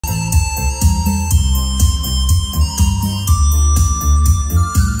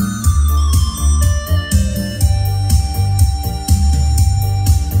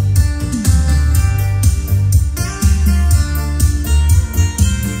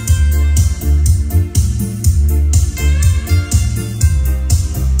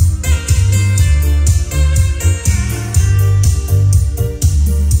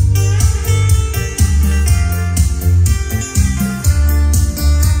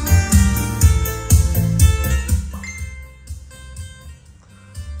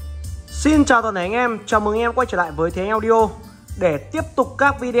Xin chào toàn thể anh em, chào mừng anh em quay trở lại với Thế Anh Audio. Để tiếp tục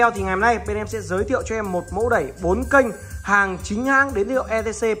các video thì ngày hôm nay bên em sẽ giới thiệu cho em một mẫu đẩy 4 kênh hàng chính hãng đến từ hiệu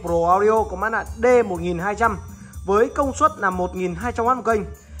ETC Pro Audio có mã là D1200 với công suất là 1200W một kênh.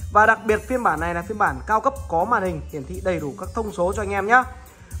 Và đặc biệt phiên bản này là phiên bản cao cấp có màn hình hiển thị đầy đủ các thông số cho anh em nhé.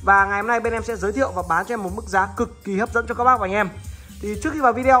 Và ngày hôm nay bên em sẽ giới thiệu và bán cho em một mức giá cực kỳ hấp dẫn cho các bác và anh em. Thì trước khi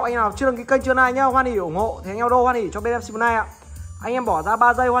vào video, anh nào chưa đăng ký kênh chưa like nhá, hoan hỉ ủng hộ Thế Anh Audio, hoan hỉ cho bên em xin like ạ. Anh em bỏ ra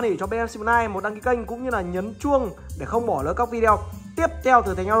 3 giây hoan hỉ cho bên em xin like, một đăng ký kênh cũng như là nhấn chuông để không bỏ lỡ các video tiếp theo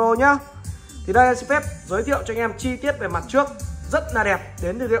từ Thế Anh Audio nhá. Thì đây em xin phép giới thiệu cho anh em chi tiết về mặt trước rất là đẹp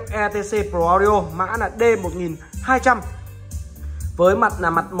đến từ hiệu ETC Pro Audio mã là D1200 với mặt là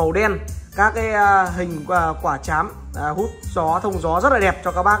mặt màu đen, các cái hình quả trám hút gió, thông gió rất là đẹp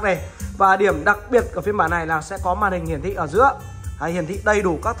cho các bác này. Và điểm đặc biệt của phiên bản này là sẽ có màn hình hiển thị ở giữa, hiển thị đầy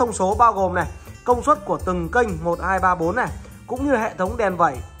đủ các thông số bao gồm này công suất của từng kênh 1, 2, 3, 4 này, cũng như hệ thống đèn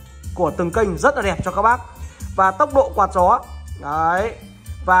vẩy của từng kênh rất là đẹp cho các bác. Và tốc độ quạt gió đấy,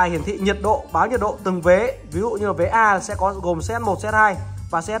 và hiển thị nhiệt độ, báo nhiệt độ từng vế. Ví dụ như là vế A sẽ có gồm set 1, set 2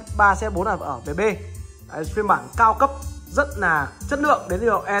 và set 3, set 4 là ở vế B. Đấy, phiên bản cao cấp rất là chất lượng đến từ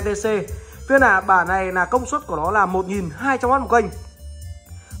hiệu ETC. Phiên bản này là công suất của nó là 1200W một kênh.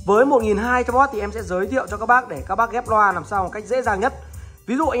 Với 1200W thì em sẽ giới thiệu cho các bác để các bác ghép loa làm sao một cách dễ dàng nhất.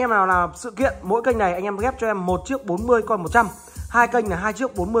 Ví dụ anh em nào làm sự kiện, mỗi kênh này anh em ghép cho em một chiếc 40 con 100, hai kênh là hai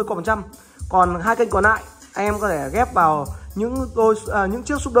chiếc 40 con 100. Còn hai kênh còn lại anh em có thể ghép vào những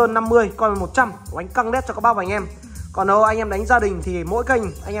chiếc sub đơn 50 con 100 đánh căng đét cho các bác và anh em. Còn nếu anh em đánh gia đình thì mỗi kênh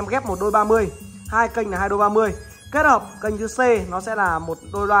anh em ghép một đôi 30, hai kênh là hai đôi 30. Kết hợp kênh thứ C nó sẽ là một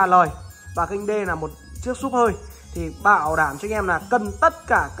đôi loa lời và kênh D là một chiếc sub hơi, thì bảo đảm cho anh em là cân tất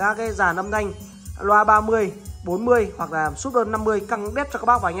cả các cái dàn âm thanh loa 30, 40 hoặc là sub đơn 50 căng đét cho các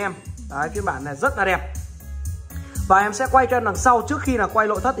bác và anh em. Đấy, phiên bản này rất là đẹp. Và em sẽ quay cho em đằng sau, trước khi là quay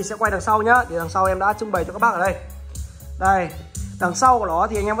nội thất thì sẽ quay đằng sau nhá. Thì đằng sau em đã trưng bày cho các bác ở đây. Đây, đằng sau của nó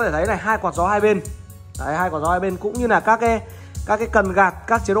thì anh em có thể thấy này, hai quạt gió hai bên. Đấy, hai quạt gió hai bên cũng như là các cái cần gạt,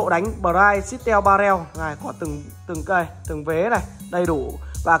 các chế độ đánh bright, sitel, barrel này, có từng vế này, đầy đủ.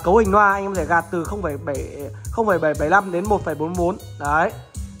 Và cấu hình loa anh em có thể gạt từ 0,775 đến 1,44. Đấy,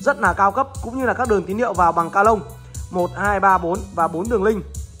 rất là cao cấp, cũng như là các đường tín hiệu vào bằng ca lông 1, 2, 3, 4 và 4 đường link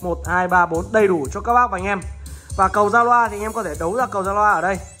 1, 2, 3, 4 đầy đủ cho các bác và anh em. Và cầu ra loa thì anh em có thể đấu ra cầu ra loa ở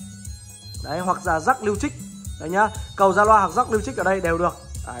đây. Đấy, hoặc là rắc lưu trích. Đấy nhá, cầu ra loa hoặc rắc lưu trích ở đây đều được.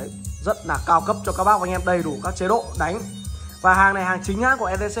 Đấy, rất là cao cấp cho các bác và anh em, đầy đủ các chế độ đánh. Và hàng này hàng chính hãng của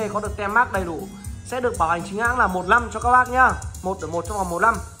ETC, có được tem mác đầy đủ, sẽ được bảo hành chính hãng là 1 năm cho các bác nhá, 1/1 trong vòng 1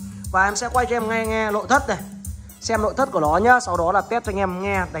 năm. Và em sẽ quay cho em nghe nội thất này, xem nội thất của nó nhá, sau đó là test cho anh em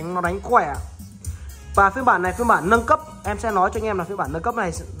nghe nó đánh khỏe. Và phiên bản này phiên bản nâng cấp, em sẽ nói cho anh em là phiên bản nâng cấp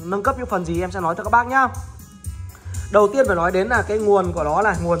này nâng cấp những phần gì em sẽ nói cho các bác nhá. Đầu tiên phải nói đến là cái nguồn của nó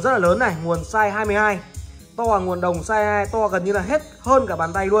là nguồn rất là lớn này, nguồn size 22 to, nguồn đồng size 22 to gần như là hết hơn cả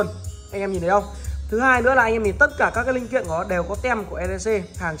bàn tay luôn, anh em nhìn thấy không. Thứ hai nữa là anh em nhìn tất cả các cái linh kiện của nó đều có tem của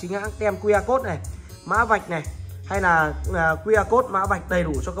ETC, hàng chính hãng, tem QR code này, mã vạch này, hay là QR code, mã vạch đầy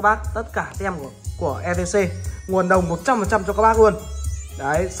đủ cho các bác, tất cả tem của ETC. Nguồn đồng 100% cho các bác luôn.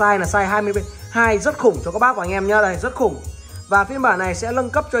 Đấy, size là size 22 rất khủng cho các bác và anh em nhá, đây rất khủng. Và phiên bản này sẽ nâng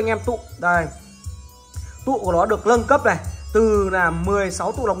cấp cho anh em tụ. Đây, tụ của nó được nâng cấp này, từ là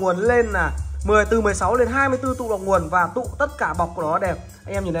 16 tụ lọc nguồn lên là từ 16 lên 24 tụ lọc nguồn, và tụ tất cả bọc của nó đều,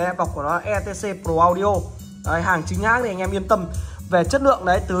 anh em nhìn thấy bọc của nó ETC Pro Audio. Đấy, hàng chính hãng thì anh em yên tâm về chất lượng.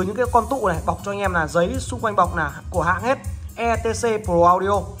 Đấy, từ những cái con tụ này bọc cho anh em là giấy xung quanh bọc là của hãng hết, ETC Pro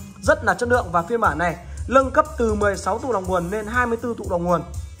Audio, rất là chất lượng. Và phiên bản này nâng cấp từ 16 tụ lọc nguồn lên 24 tụ lọc nguồn.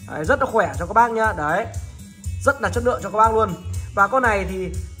 Đấy, rất là khỏe cho các bác nhá. Đấy, rất là chất lượng cho các bác luôn. Và con này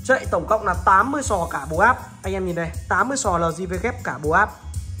thì chạy tổng cộng là 80 sò cả bù áp. Anh em nhìn đây, 80 sò LJW cả bù áp.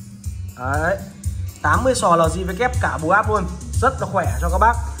 Đấy, 80 sò LJW cả bù áp luôn, rất là khỏe cho các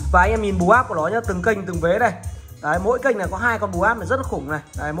bác. Và anh em nhìn bù áp của nó nhá, từng kênh từng vế đây. Đấy, mỗi kênh này có 2 con bù áp này, rất là khủng này.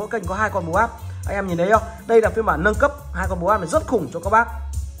 Đấy, mỗi kênh có 2 con bù áp. Anh em nhìn thấy không? Đây là phiên bản nâng cấp, 2 con bù áp này rất khủng cho các bác.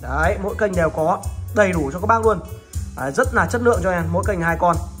 Đấy, mỗi kênh đều có đầy đủ cho các bác luôn. Đấy, rất là chất lượng cho em, mỗi kênh 2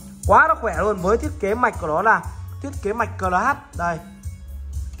 con. Quá là khỏe luôn. Với thiết kế mạch của nó là thiết kế mạch CLH. Đây,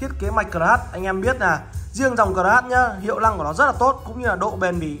 thiết kế mạch CLH, anh em biết là riêng dòng CLH nhá, hiệu năng của nó rất là tốt, cũng như là độ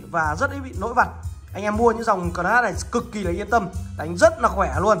bền bỉ và rất ít bị lỗi vặt. Anh em mua những dòng CLH này cực kỳ là yên tâm, đánh rất là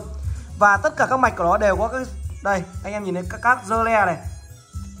khỏe luôn. Và tất cả các mạch của nó đều có cái, đây anh em nhìn thấy các dơ le này.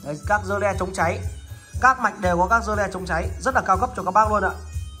 Đấy, các dơ le chống cháy, các mạch đều có các dơ le chống cháy, rất là cao cấp cho các bác luôn ạ.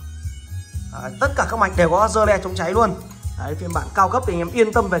 Đấy, tất cả các mạch đều có dơ le chống cháy luôn. Đấy, phiên bản cao cấp thì anh em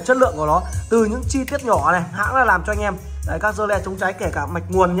yên tâm về chất lượng của nó, từ những chi tiết nhỏ này hãng đã làm cho anh em. Đấy, các dơ le chống cháy, kể cả mạch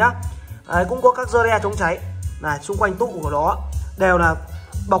nguồn nhá. Đấy, cũng có các dơ le chống cháy này, xung quanh tụ của nó đều là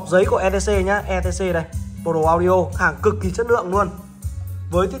bọc giấy của ETC nhá, ETC đây, Pro Audio, hàng cực kỳ chất lượng luôn.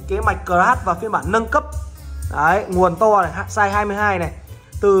 Với thiết kế mạch crash và phiên bản nâng cấp. Đấy, nguồn to này, size 22 này,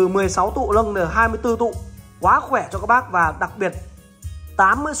 từ 16 tụ nâng đến 24 tụ. Quá khỏe cho các bác, và đặc biệt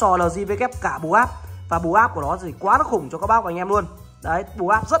 80 sò LGW cả bù áp, và bù áp của nó thì quá là khủng cho các bác và anh em luôn. Đấy, bù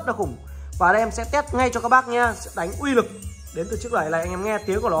áp rất là khủng. Và đây em sẽ test ngay cho các bác nha, sẽ đánh uy lực đến từ chiếc đẩy này, anh em nghe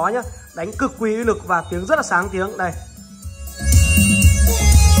tiếng của nó nhá, đánh cực kỳ uy lực và tiếng rất là sáng tiếng đây.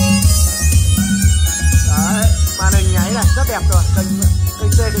 Đấy, màn hình nháy này rất đẹp rồi, kênh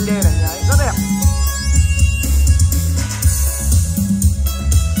C kênh D này nháy rất đẹp.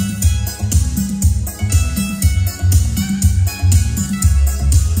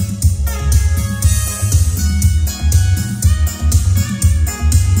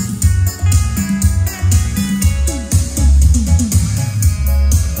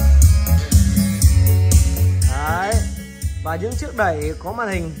 Và những chiếc đẩy có màn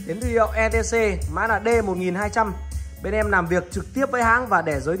hình đến từ hiệu ETC, mã là D1200. Bên em làm việc trực tiếp với hãng, và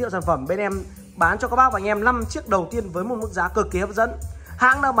để giới thiệu sản phẩm bên em bán cho các bác và anh em 5 chiếc đầu tiên với một mức giá cực kỳ hấp dẫn.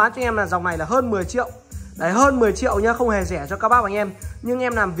 Hãng đang bán cho em là dòng này là hơn 10 triệu. Đấy, hơn 10 triệu nhá, không hề rẻ cho các bác và anh em. Nhưng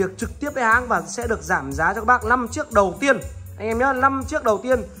em làm việc trực tiếp với hãng và sẽ được giảm giá cho các bác 5 chiếc đầu tiên. Anh em nhớ, 5 chiếc đầu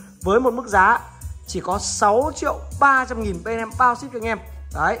tiên với một mức giá chỉ có 6.300.000, bên em bao ship cho anh em.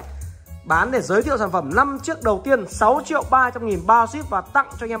 Đấy, bán để giới thiệu sản phẩm 5 chiếc đầu tiên 6.300.000 bao ship, và tặng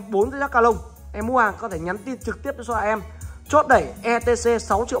cho anh em 4 dây giác ca lông. Em mua hàng có thể nhắn tin trực tiếp cho số em chốt đẩy ETC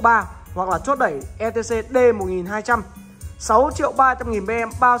 6.300.000 hoặc là chốt đẩy ETC D1200. 6.300.000 bên em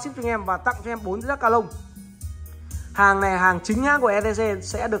bao ship cho anh em và tặng cho em 4 dây giác ca lông. Hàng này hàng chính hãng của ETC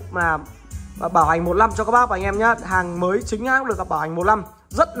sẽ được bảo hành 1 năm cho các bác và anh em nhé. Hàng mới chính hãng được bảo hành 1 năm,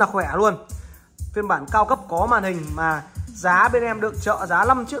 rất là khỏe luôn. Phiên bản cao cấp có màn hình, mà giá bên em được trợ giá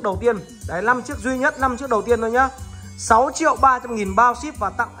 5 chiếc đầu tiên. Đấy, 5 chiếc duy nhất, 5 chiếc đầu tiên thôi nhá. 6.300.000 bao ship và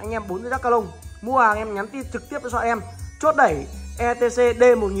tặng anh em 4 dây giác ca lông. Mua hàng em nhắn tin trực tiếp cho em chốt đẩy ETC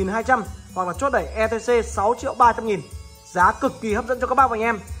D1200 hoặc là chốt đẩy ETC 6.300.000. Giá cực kỳ hấp dẫn cho các bác và anh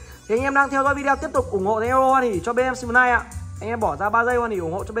em. Thì anh em đang theo dõi video tiếp tục ủng hộ theo euro hoan hỉ cho bên em sim này ạ. Anh em bỏ ra 3 giây hoan hỉ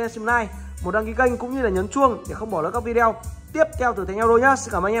ủng hộ cho bên em sim này, một đăng ký kênh cũng như là nhấn chuông để không bỏ lỡ các video tiếp theo từ Thành Euro nhá.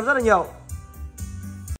 Xin cảm ơn anh em rất là nhiều.